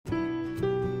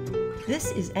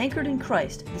This is Anchored in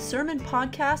Christ, the sermon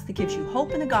podcast that gives you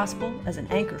hope in the gospel as an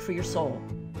anchor for your soul.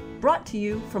 Brought to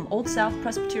you from Old South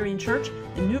Presbyterian Church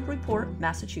in Newburyport,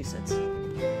 Massachusetts.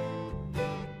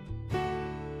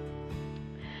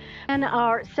 And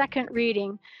our second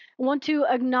reading, I want to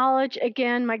acknowledge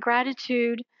again my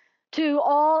gratitude to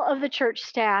all of the church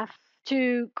staff,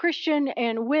 to Christian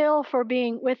and Will for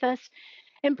being with us,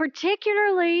 and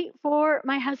particularly for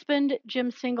my husband, Jim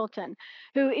Singleton,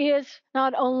 who is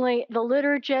not only the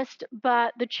liturgist,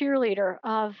 but the cheerleader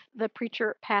of the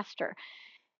preacher pastor.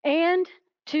 And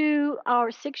to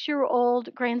our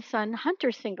 6-year-old grandson,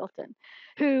 Hunter Singleton,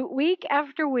 who week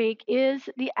after week is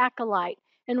the acolyte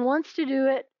and wants to do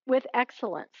it with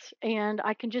excellence. And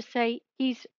I can just say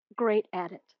he's great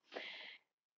at it.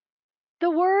 The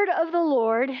word of the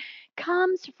Lord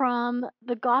comes from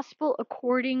the Gospel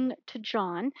according to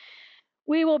John.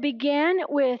 We will begin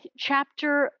with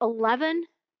chapter 11,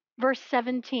 verse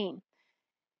 17.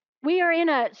 We are in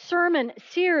a sermon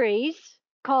series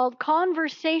called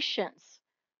Conversations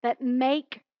That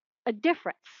Make a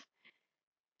Difference.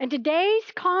 And today's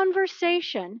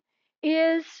conversation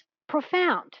is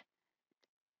profound.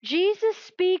 Jesus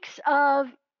speaks of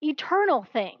eternal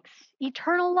things,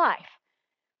 eternal life,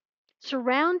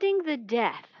 surrounding the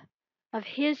death of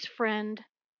his friend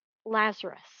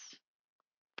Lazarus.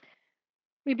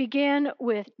 We begin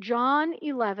with John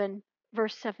 11,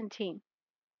 verse 17.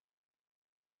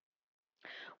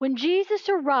 When Jesus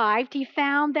arrived, he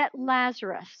found that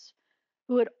Lazarus,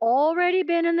 who had already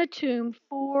been in the tomb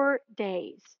 4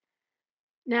 days.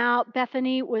 Now,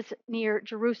 Bethany was near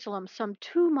Jerusalem, some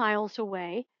 2 miles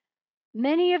away.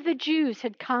 Many of the Jews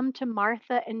had come to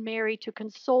Martha and Mary to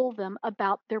console them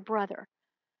about their brother.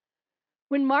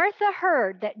 When Martha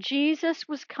heard that Jesus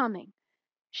was coming,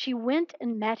 she went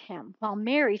and met him, while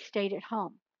Mary stayed at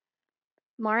home.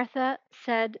 Martha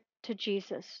said to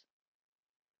Jesus,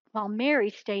 while Mary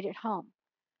stayed at home,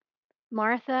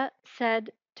 Martha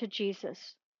said to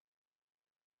Jesus,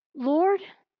 Lord,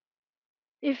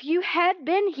 if you had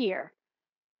been here,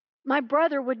 my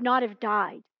brother would not have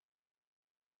died.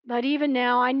 But even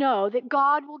now I know that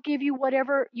God will give you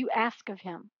whatever you ask of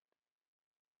him.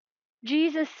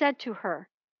 Jesus said to her,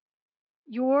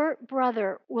 your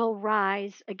brother will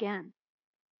rise again.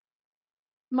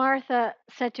 Martha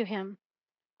said to him,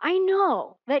 I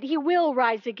know that he will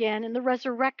rise again in the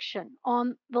resurrection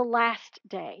on the last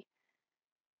day.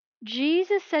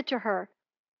 Jesus said to her,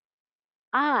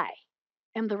 I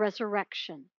am the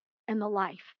resurrection and the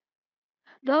life.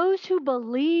 Those who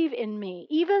believe in me,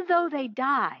 even though they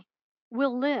die,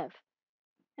 will live.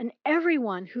 And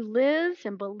everyone who lives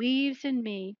and believes in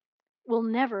me will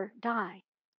never die.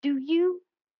 Do you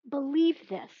believe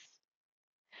this?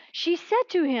 She said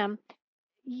to him,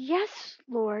 Yes,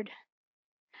 Lord.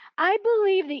 I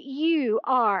believe that you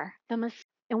are the Messiah.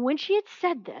 And when she had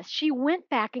said this, she went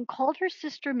back and called her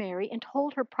sister Mary and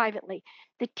told her privately,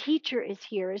 the teacher is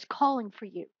here, is calling for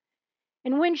you.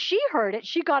 And when she heard it,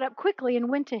 she got up quickly and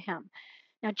went to him.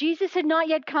 Now, Jesus had not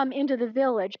yet come into the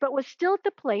village, but was still at the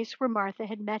place where Martha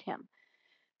had met him.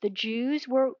 The Jews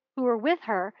who were with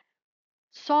her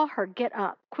saw her get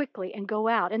up quickly and go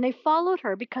out, and they followed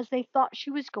her because they thought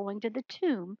she was going to the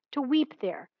tomb to weep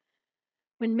there.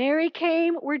 When Mary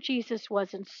came where Jesus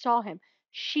was and saw him,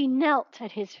 she knelt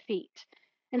at his feet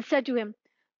and said to him,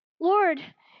 Lord,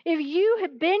 if you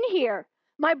had been here,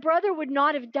 my brother would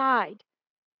not have died.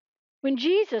 When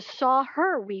Jesus saw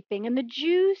her weeping, and the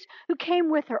Jews who came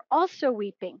with her also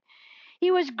weeping, he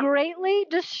was greatly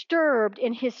disturbed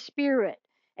in his spirit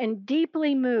and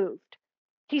deeply moved.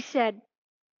 He said,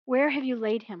 Where have you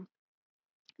laid him?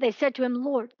 They said to him,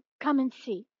 Lord, come and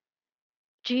see.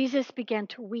 Jesus began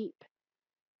to weep.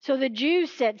 So the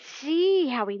Jews said, See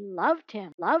how he loved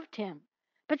him.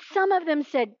 But some of them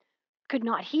said, Could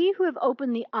not he who have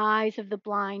opened the eyes of the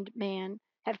blind man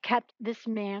have kept this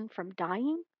man from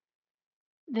dying?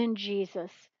 Then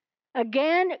Jesus,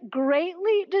 again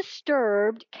greatly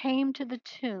disturbed, came to the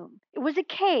tomb. It was a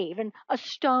cave, and a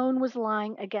stone was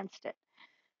lying against it.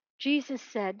 Jesus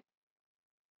said,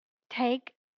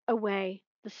 Take away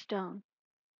the stone.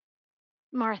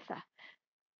 Martha,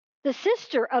 the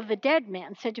sister of the dead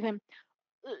man, said to him,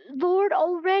 Lord,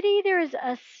 already there is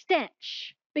a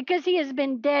stench because he has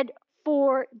been dead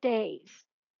 4 days.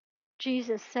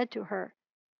 Jesus said to her,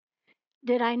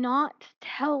 Did I not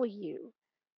tell you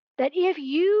that if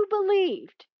you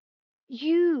believed,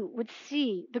 you would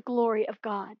see the glory of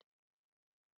God?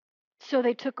 So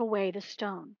they took away the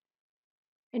stone.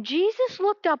 And Jesus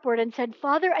looked upward and said,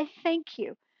 Father, I thank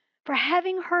you for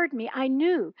having heard me. I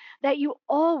knew that you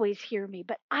always hear me,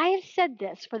 but I have said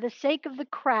this for the sake of the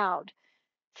crowd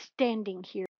standing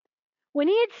here. When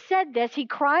he had said this, he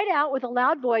cried out with a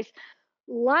loud voice,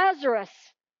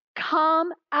 "Lazarus,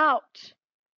 come out."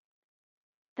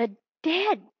 The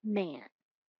dead man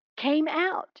came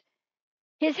out,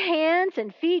 his hands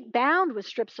and feet bound with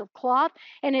strips of cloth,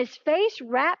 and his face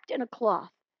wrapped in a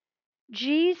cloth.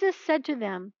 Jesus said to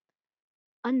them,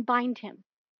 "Unbind him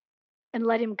and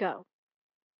let him go."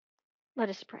 Let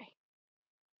us pray.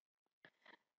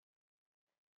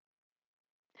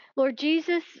 Lord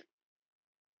Jesus,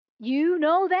 you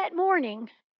know that morning,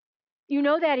 you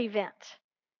know that event,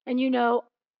 and you know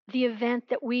the event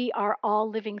that we are all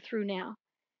living through now.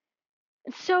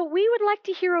 And so we would like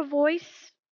to hear a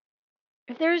voice.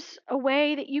 If there's a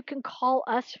way that you can call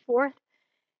us forth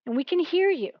and we can hear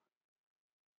you,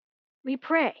 we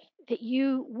pray that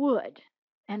you would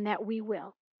and that we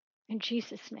will. In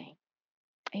Jesus' name,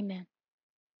 amen.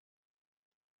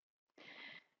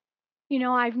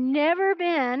 I've never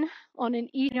been on an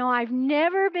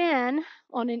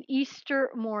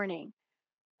Easter morning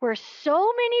where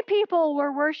so many people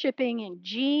were worshiping in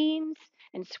jeans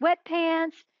and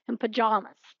sweatpants and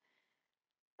pajamas.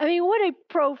 I mean, what a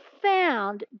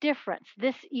profound difference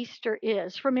this Easter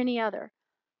is from any other.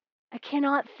 I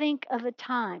cannot think of a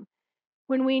time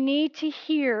when we need to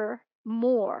hear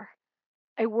more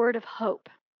a word of hope.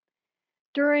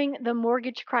 During the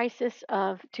mortgage crisis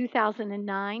of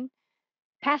 2009,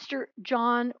 Pastor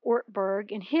John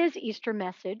Ortberg, in his Easter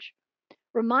message,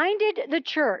 reminded the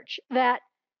church that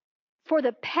for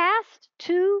the past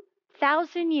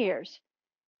 2,000 years,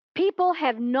 people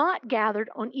have not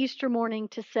gathered on Easter morning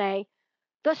to say,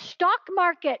 "The stock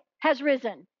market has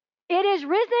risen. It is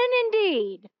risen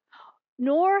indeed."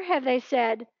 Nor have they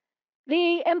said,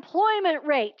 "The employment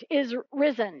rate is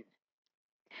risen."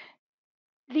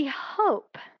 The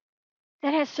hope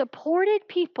that has supported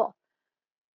people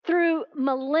through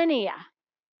millennia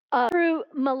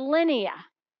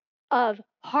of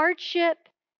hardship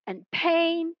and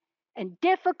pain and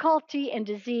difficulty and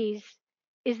disease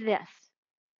is this: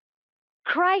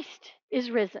 Christ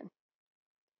is risen.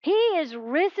 He is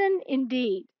risen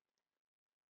indeed.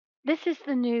 This is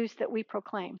the news that we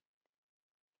proclaim.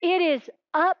 It is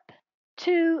up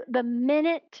to the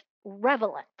minute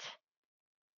relevant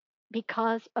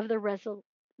because of the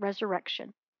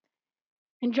resurrection.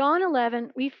 In John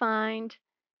 11, we find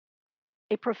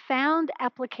a profound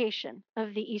application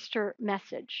of the Easter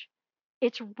message.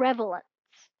 It's relevance.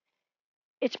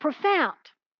 It's profound.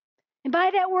 And by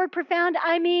that word profound,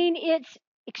 I mean it's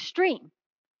extreme.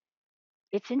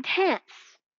 It's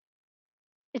intense.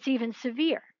 It's even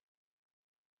severe.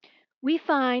 We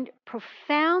find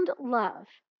profound love,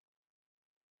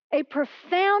 a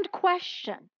profound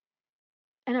question,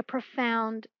 and a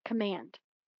profound command.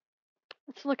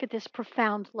 Let's look at this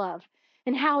profound love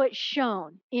and how it's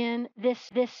shown in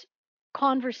this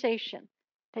conversation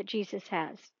that Jesus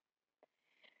has.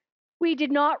 We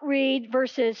did not read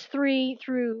verses 3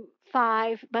 through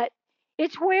 5, but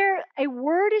it's where a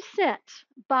word is sent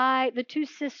by the two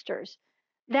sisters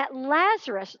that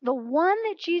Lazarus, the one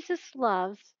that Jesus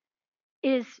loves,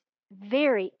 is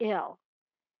very ill.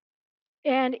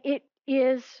 And it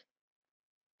is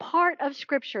part of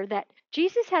Scripture that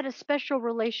Jesus had a special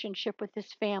relationship with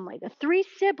his family. The three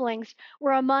siblings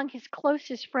were among his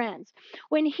closest friends.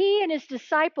 When he and his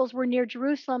disciples were near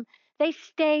Jerusalem, they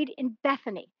stayed in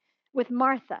Bethany with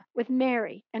Martha, with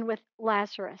Mary, and with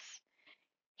Lazarus.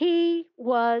 He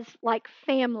was like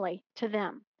family to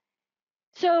them.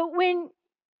 So when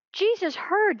Jesus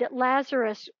heard that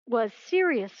Lazarus was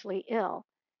seriously ill,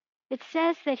 it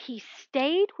says that he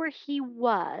stayed where he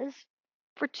was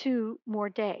for 2 more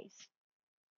days.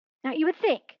 Now, you would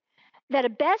think that a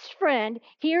best friend,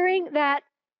 hearing that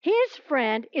his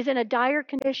friend is in a dire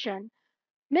condition,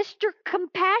 Mr.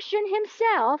 Compassion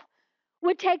himself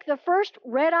would take the first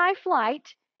red-eye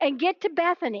flight and get to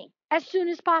Bethany as soon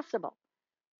as possible.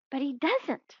 But he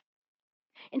doesn't.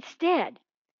 Instead,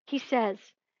 he says,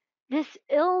 this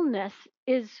illness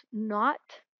is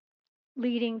not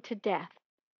leading to death.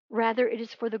 Rather, it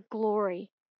is for the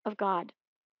glory of God.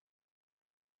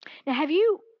 Now, have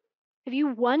you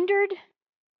wondered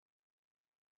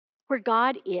where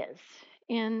God is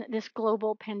in this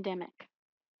global pandemic?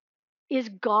 Is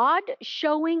God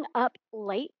showing up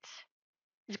late?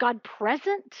 Is God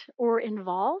present or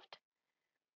involved?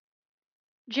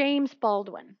 James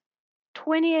Baldwin,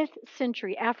 20th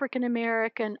century African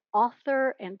American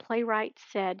author and playwright,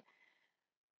 said,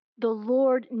 "The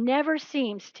Lord never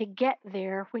seems to get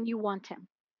there when you want him.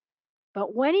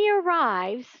 But when he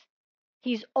arrives,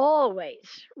 he's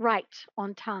always right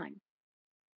on time."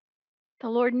 The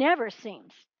Lord never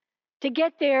seems to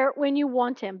get there when you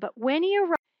want him, but when he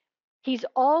arrives, he's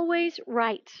always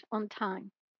right on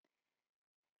time.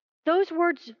 Those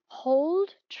words hold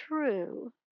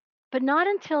true, but not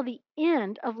until the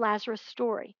end of Lazarus'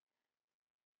 story.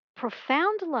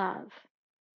 Profound love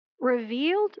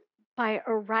revealed by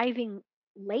arriving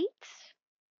late?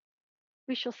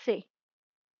 We shall see.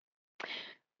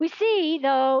 We see,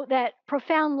 though, that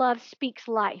profound love speaks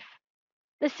life.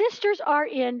 The sisters are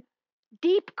in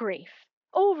deep grief.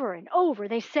 Over and over,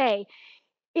 they say,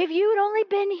 if you had only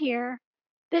been here,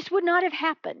 this would not have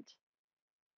happened.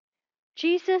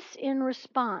 Jesus, in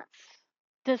response,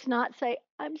 does not say,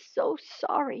 I'm so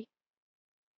sorry.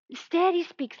 Instead, he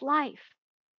speaks life.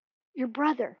 Your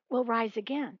brother will rise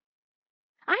again.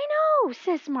 I know,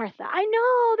 says Martha. I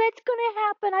know that's going to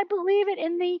happen. I believe it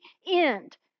in the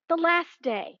end, the last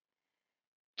day.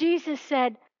 Jesus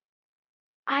said,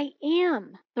 I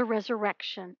am the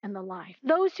resurrection and the life.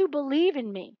 Those who believe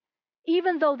in me,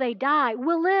 even though they die,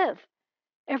 will live.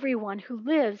 Everyone who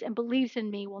lives and believes in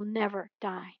me will never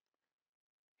die.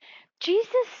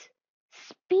 Jesus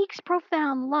speaks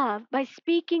profound love by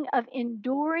speaking of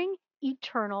enduring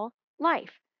eternal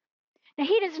life. Now,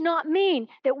 he does not mean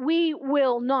that we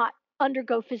will not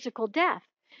undergo physical death.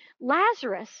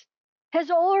 Lazarus has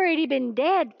already been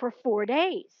dead for 4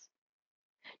 days.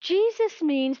 Jesus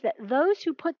means that those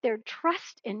who put their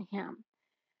trust in him,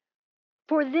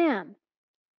 for them,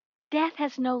 death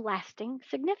has no lasting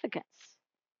significance.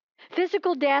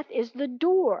 Physical death is the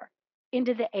door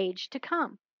into the age to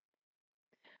come.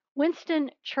 Winston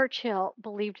Churchill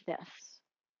believed this.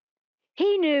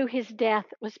 He knew his death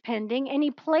was pending and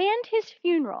he planned his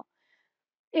funeral.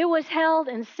 It was held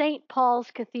in St.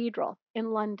 Paul's Cathedral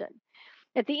in London.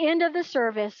 At the end of the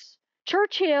service,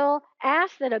 Churchill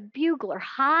asked that a bugler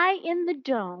high in the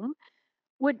dome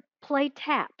would play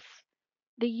taps,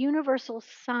 the universal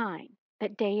sign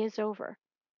that day is over.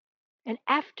 And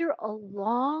after a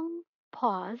long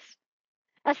pause,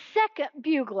 a second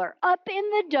bugler up in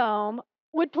the dome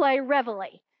would play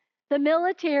reveille, the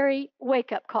military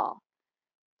wake-up call.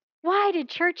 Why did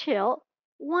Churchill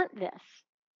want this?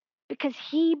 Because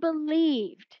he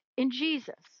believed in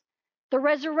Jesus, the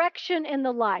resurrection and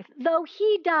the life. Though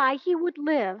he die, he would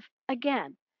live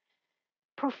again.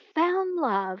 Profound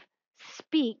love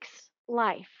speaks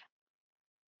life.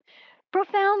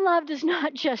 Profound love does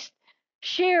not just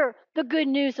share the good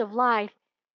news of life,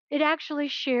 it actually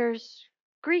shares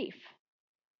grief.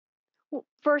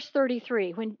 Verse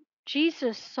 33, when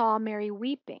Jesus saw Mary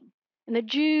weeping, and the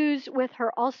Jews with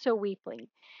her also weeping,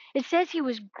 it says he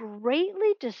was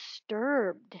greatly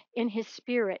disturbed in his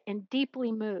spirit and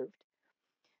deeply moved.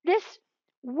 This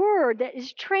word that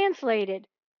is translated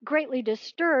greatly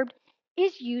disturbed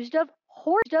is used of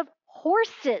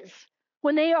horses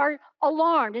when they are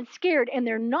alarmed and scared and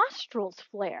their nostrils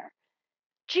flare.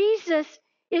 Jesus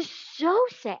is so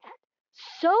sad,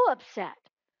 so upset,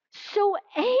 so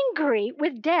angry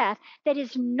with death that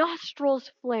his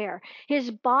nostrils flare.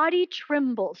 His body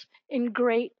trembles in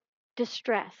great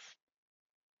distress.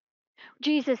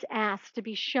 Jesus asks to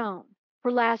be shown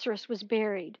where Lazarus was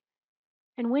buried.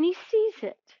 And when he sees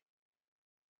it,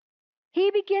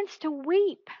 he begins to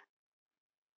weep.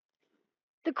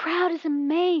 The crowd is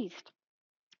amazed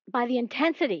by the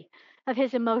intensity of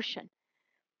his emotion.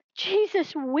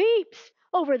 Jesus weeps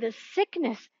over the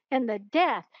sickness and the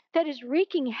death that is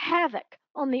wreaking havoc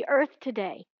on the earth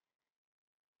today.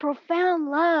 Profound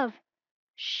love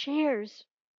shares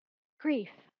grief.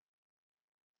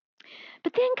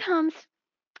 But then comes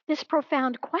this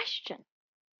profound question.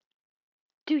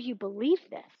 Do you believe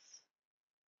this?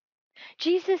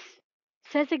 Jesus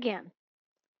says again,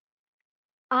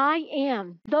 I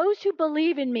am. Those who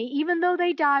believe in me, even though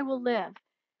they die, will live.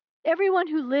 Everyone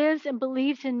who lives and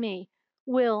believes in me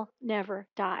will never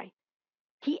die.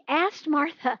 He asked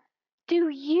Martha, do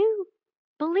you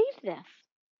believe this?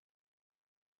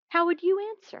 How would you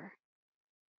answer?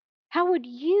 How would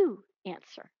you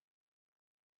answer?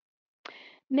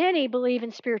 Many believe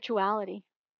in spirituality.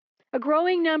 A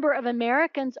growing number of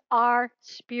Americans are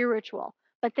spiritual,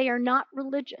 but they are not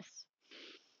religious.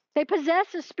 They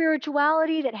possess a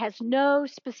spirituality that has no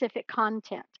specific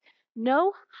content,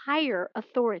 no higher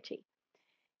authority.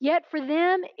 Yet for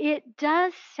them, it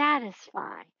does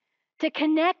satisfy to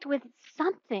connect with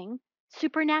something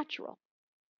supernatural.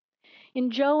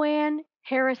 In Joanne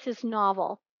Harris's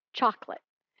novel, Chocolate,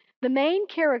 the main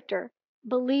character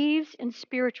believes in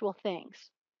spiritual things.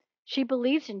 She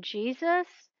believes in Jesus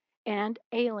and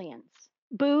aliens,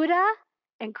 Buddha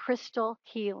and crystal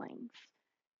healings.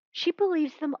 She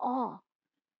believes them all.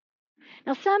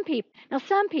 Now, some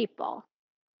people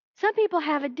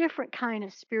have a different kind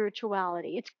of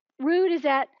spirituality. Its root is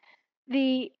at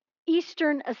the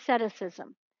Eastern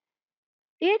asceticism.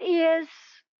 It is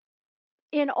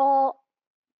in all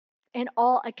in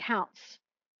all accounts,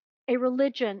 a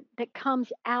religion that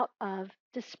comes out of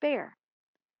despair.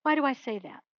 Why do I say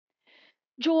that?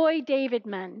 Joy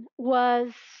Davidman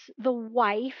was the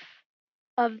wife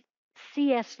of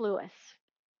C.S. Lewis.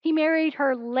 He married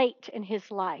her late in his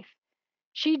life.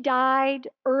 She died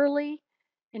early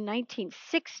in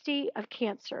 1960 of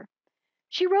cancer.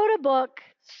 She wrote a book,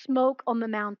 Smoke on the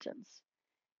Mountains,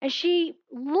 and she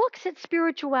looks at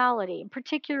spirituality, and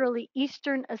particularly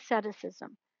Eastern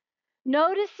asceticism,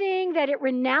 noticing that it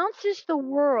renounces the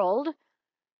world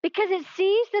because it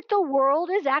sees that the world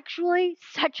is actually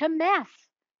such a mess.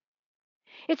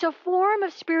 It's a form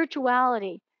of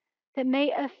spirituality that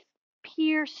may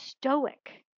appear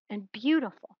stoic and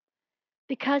beautiful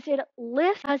because it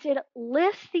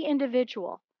lifts the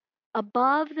individual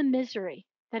above the misery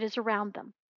that is around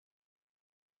them.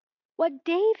 What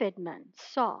Davidman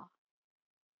saw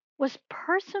was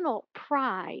personal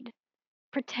pride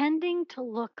pretending to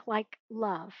look like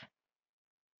love.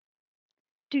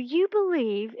 Do you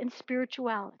believe in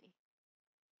spirituality?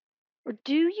 Or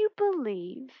do you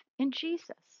believe in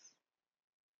Jesus?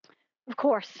 Of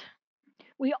course,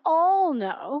 we all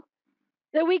know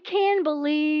that we can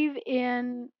believe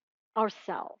in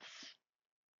ourselves.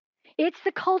 It's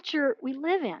the culture we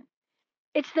live in.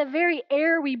 It's the very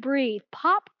air we breathe.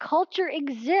 Pop culture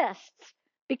exists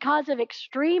because of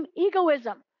extreme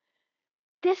egoism.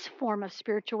 This form of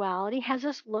spirituality has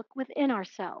us look within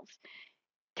ourselves,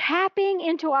 tapping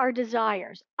into our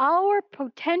desires, our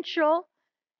potential,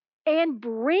 and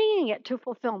bringing it to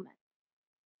fulfillment.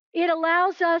 It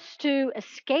allows us to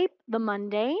escape the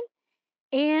mundane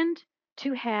and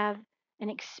to have an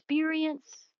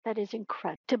experience that is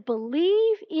incredible. To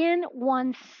believe in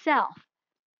oneself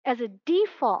as a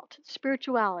default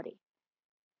spirituality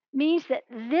means that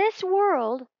this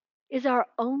world is our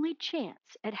only chance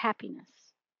at happiness.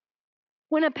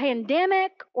 When a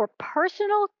pandemic or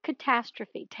personal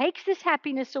catastrophe takes this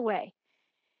happiness away,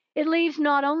 it leaves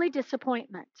not only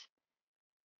disappointment,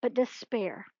 but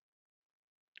despair.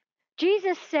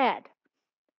 Jesus said,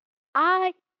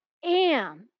 I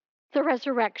am the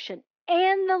resurrection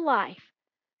and the life.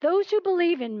 Those who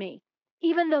believe in me,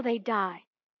 even though they die,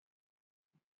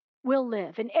 will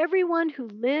live. And everyone who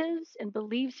lives and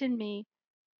believes in me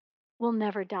will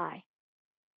never die.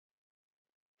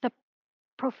 The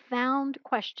profound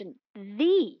question,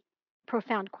 the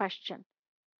profound question,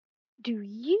 do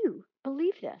you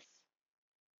believe this?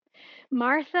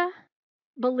 Martha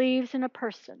believes in a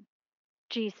person,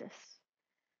 Jesus.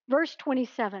 Verse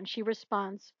 27, she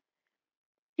responds,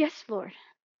 Yes, Lord,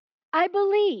 I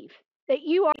believe that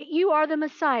you are the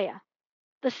Messiah,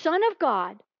 the Son of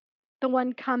God, the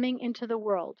one coming into the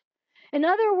world. In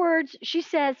other words, she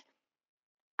says,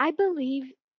 I believe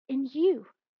in you.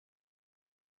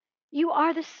 You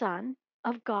are the Son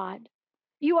of God.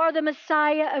 You are the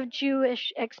Messiah of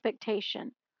Jewish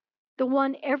expectation, the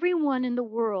one everyone in the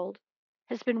world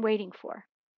has been waiting for.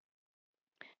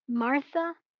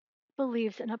 Martha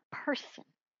believes in a person,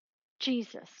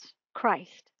 Jesus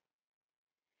Christ.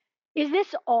 Is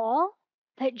this all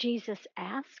that Jesus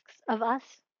asks of us?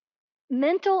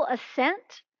 Mental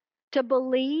assent to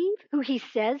believe who he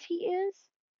says he is?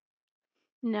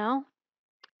 No,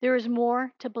 there is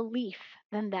more to belief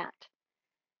than that.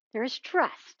 There is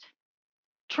trust.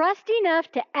 Trust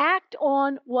enough to act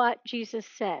on what Jesus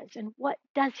says. And what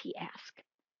does he ask?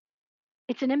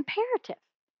 It's an imperative,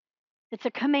 it's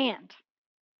a command.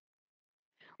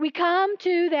 We come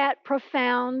to that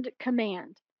profound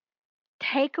command.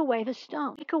 Take away the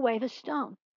stone. Take away the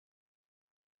stone.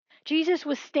 Jesus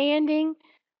was standing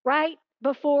right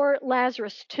before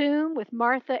Lazarus' tomb with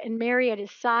Martha and Mary at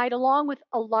his side, along with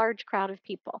a large crowd of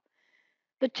people.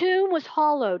 The tomb was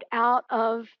hollowed out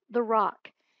of the rock,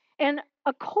 and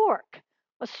a cork,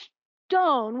 a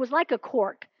stone, was like a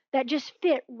cork that just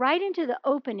fit right into the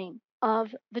opening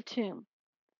of the tomb.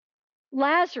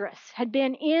 Lazarus had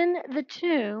been in the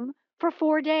tomb for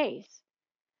 4 days.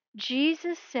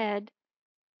 Jesus said,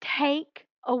 Take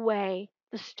away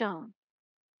the stone.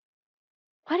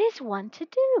 What is one to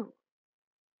do?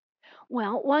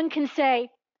 Well, one can say,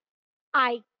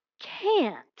 I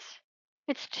can't.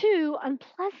 It's too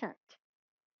unpleasant.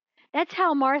 That's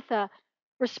how Martha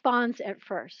responds at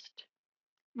first.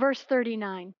 Verse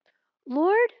 39,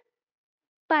 Lord,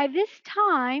 by this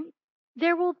time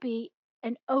there will be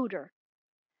an odor.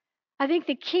 I think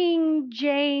the King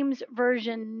James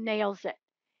Version nails it.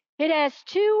 It has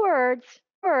two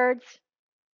words,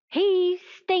 he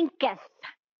stinketh.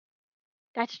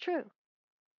 That's true.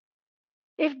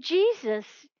 If Jesus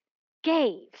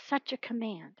gave such a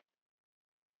command,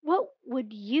 what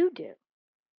would you do?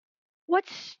 What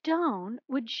stone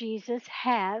would Jesus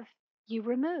have you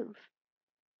remove.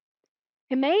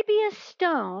 It may be a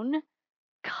stone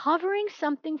covering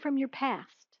something from your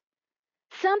past,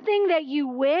 something that you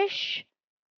wish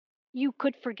you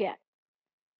could forget.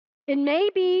 It may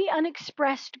be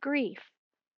unexpressed grief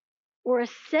or a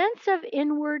sense of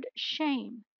inward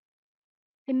shame.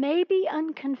 It may be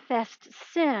unconfessed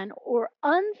sin or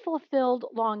unfulfilled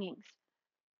longings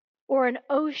or an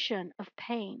ocean of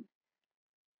pain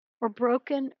or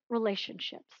broken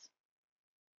relationships.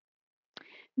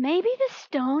 Maybe the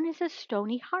stone is a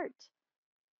stony heart.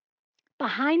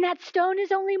 Behind that stone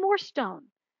is only more stone.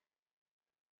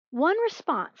 One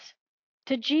response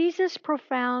to Jesus'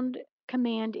 profound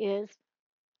command is,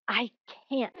 I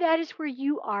can't. That is where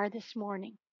you are this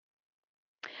morning.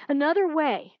 Another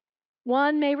way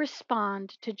one may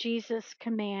respond to Jesus'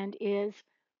 command is,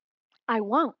 I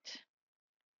won't.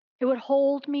 It would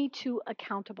hold me to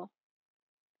accountable.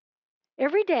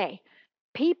 Every day,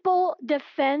 people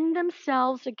defend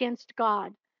themselves against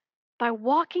God by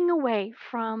walking away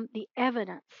from the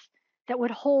evidence that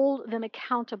would hold them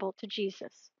accountable to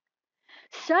Jesus.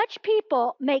 Such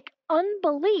people make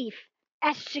unbelief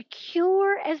as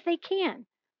secure as they can.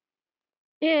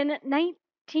 In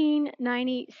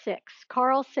 1996,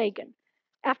 Carl Sagan,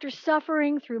 after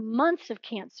suffering through months of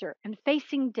cancer and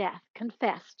facing death,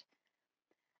 confessed,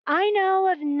 I know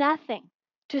of nothing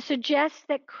to suggest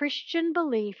that Christian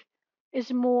belief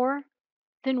is more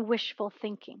than wishful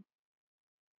thinking.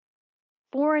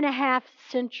 4.5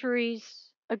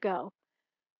 centuries ago,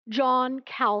 John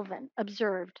Calvin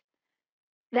observed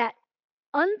that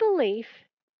unbelief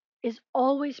is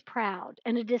always proud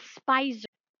and a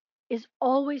despiser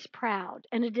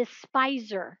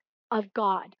of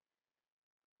God.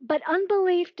 But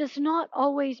unbelief does not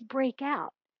always break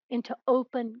out into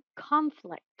open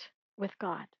conflict with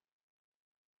God.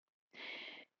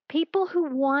 People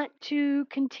who want to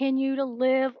continue to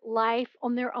live life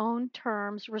on their own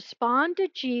terms respond to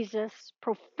Jesus'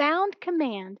 profound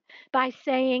command by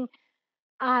saying,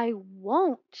 I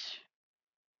won't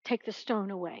take the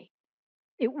stone away.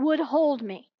 It would hold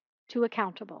me to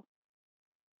accountable.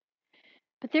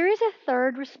 But there is a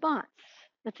third response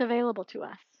that's available to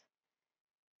us,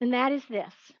 and that is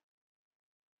this: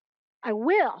 I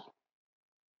will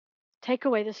take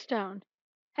away the stone,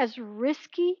 as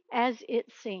risky as it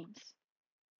seems.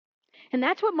 And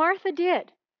that's what Martha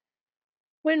did.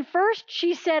 When first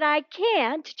she said, I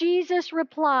can't, Jesus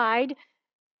replied,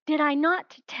 did I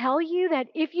not tell you that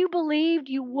if you believed,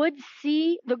 you would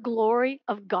see the glory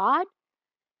of God?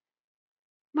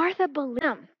 Martha believed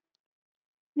him,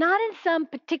 not in some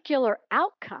particular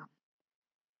outcome.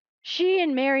 She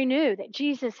and Mary knew that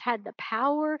Jesus had the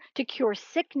power to cure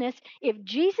sickness. If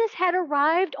Jesus had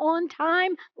arrived on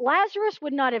time, Lazarus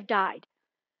would not have died.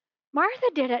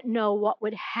 Martha didn't know what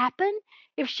would happen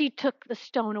if she took the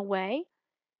stone away.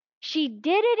 She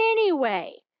did it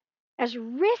anyway, as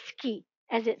risky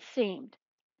as it seemed.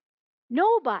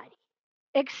 Nobody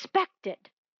expected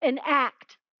an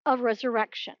act of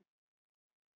resurrection.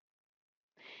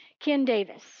 Ken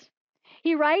Davis,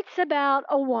 he writes about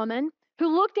a woman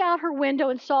who looked out her window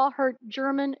and saw her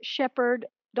German Shepherd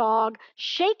dog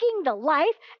shaking the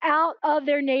life out of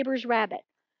their neighbor's rabbit.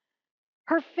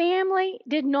 Her family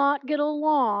did not get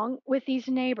along with these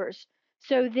neighbors,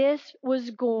 so this was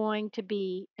going to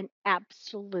be an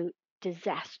absolute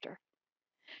disaster.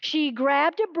 She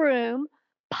grabbed a broom,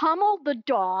 pummeled the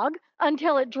dog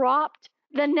until it dropped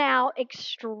the now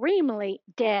extremely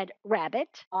dead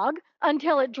rabbit, out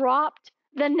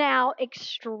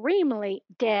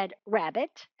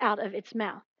of its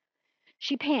mouth.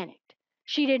 She panicked.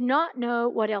 She did not know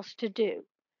what else to do.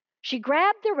 She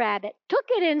grabbed the rabbit, took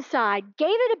it inside, gave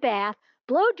it a bath,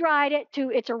 blow dried it to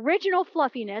its original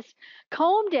fluffiness,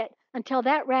 combed it until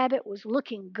that rabbit was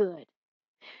looking good.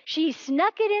 She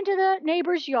snuck it into the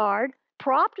neighbor's yard,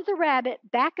 propped the rabbit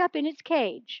back up in its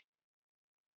cage.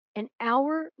 An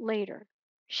hour later,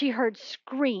 she heard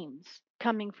screams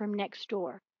coming from next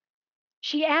door.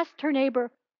 She asked her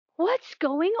neighbor, What's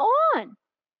going on? A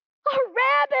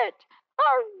rabbit! A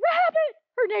rabbit!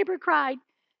 Her neighbor cried.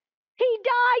 He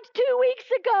died 2 weeks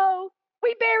ago.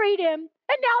 We buried him,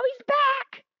 and now he's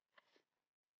back.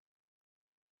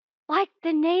 Like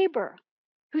the neighbor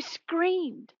who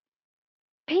screamed.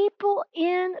 People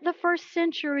in the first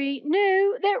century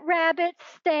knew that rabbits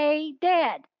stay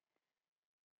dead.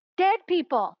 Dead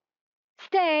people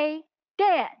stay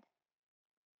dead.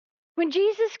 When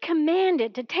Jesus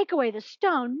commanded to take away the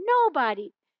stone,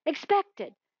 nobody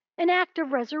expected an act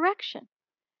of resurrection.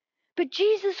 But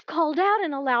Jesus called out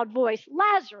in a loud voice,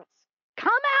 Lazarus,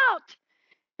 come out!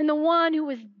 And the one who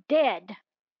was dead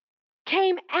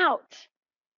came out.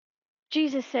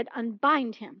 Jesus said,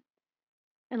 unbind him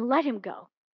and let him go.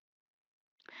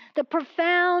 The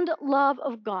profound love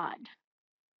of God,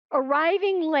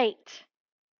 arriving late,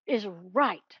 is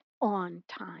right on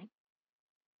time.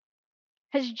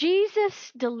 Has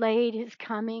Jesus delayed his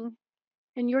coming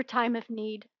in your time of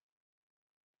need?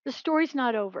 The story's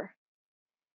not over.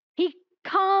 He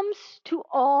comes to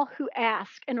all who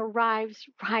ask and arrives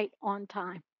right on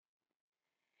time.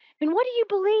 And what do you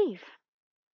believe?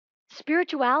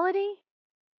 Spirituality?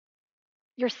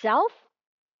 Yourself?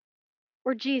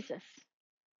 Or Jesus?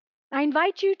 I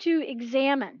invite you to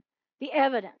examine the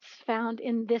evidence found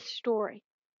in this story.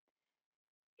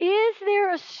 Is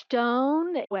there a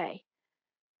stone that way?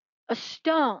 A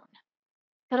stone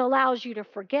that allows you to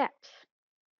forget?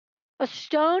 A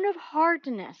stone of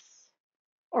hardness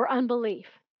or unbelief?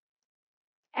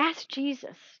 Ask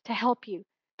Jesus to help you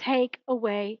take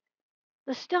away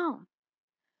the stone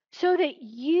so that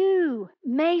you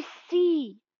may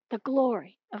see the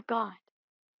glory of God.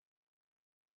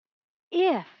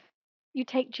 If you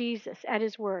take Jesus at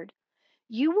his word,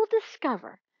 you will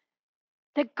discover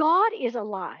that God is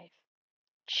alive.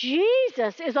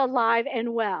 Jesus is alive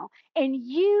and well, and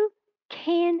you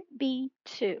can be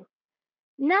too.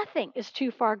 Nothing is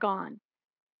too far gone.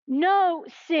 No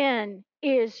sin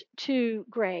is too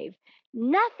grave.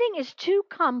 Nothing is too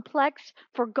complex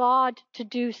for God to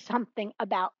do something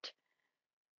about.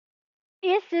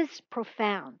 This is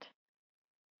profound.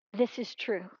 This is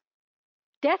true.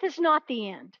 Death is not the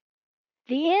end.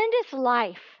 The end is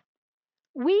life.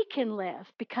 We can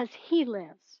live because he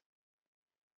lives.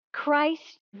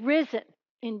 Christ risen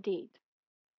indeed.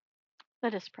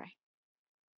 Let us pray.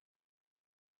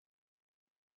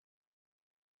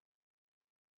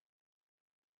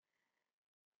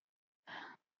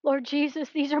 Lord Jesus,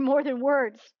 these are more than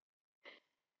words.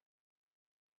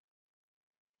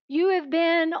 You have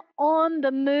been on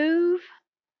the move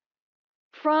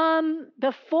from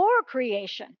before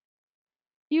creation.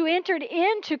 You entered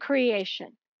into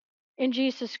creation in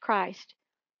Jesus Christ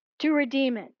to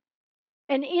redeem it.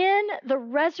 And in the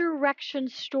resurrection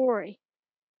story,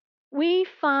 we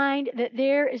find that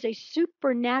there is a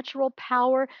supernatural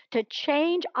power to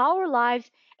change our lives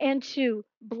and to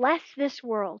bless this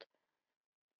world.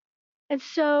 And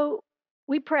so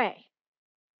we pray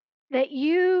that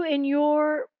you, in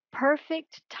your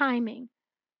perfect timing,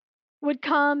 would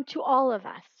come to all of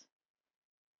us.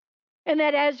 And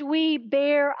that as we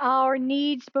bear our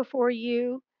needs before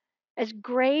you, as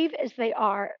grave as they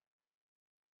are,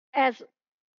 as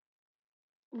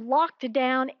locked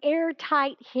down,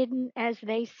 airtight, hidden as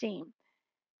they seem,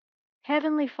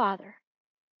 Heavenly Father,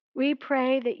 we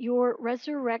pray that your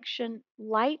resurrection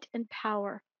light and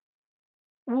power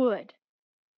would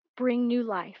bring new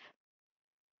life.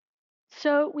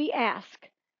 So we ask,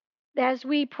 as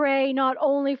we pray not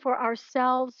only for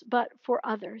ourselves, but for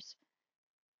others,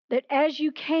 that as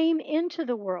you came into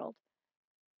the world,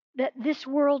 that this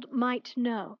world might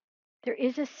know there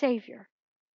is a Savior,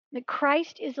 that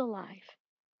Christ is alive.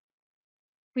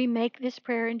 We make this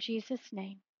prayer in Jesus'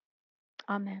 name.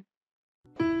 Amen.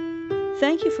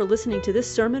 Thank you for listening to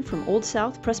this sermon from Old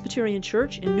South Presbyterian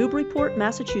Church in Newburyport,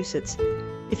 Massachusetts.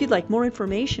 If you'd like more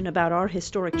information about our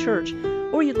historic church,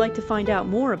 or you'd like to find out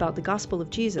more about the gospel of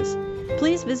Jesus,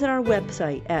 please visit our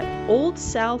website at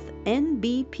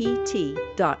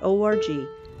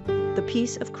oldsouthnbpt.org. The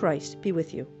peace of Christ be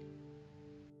with you.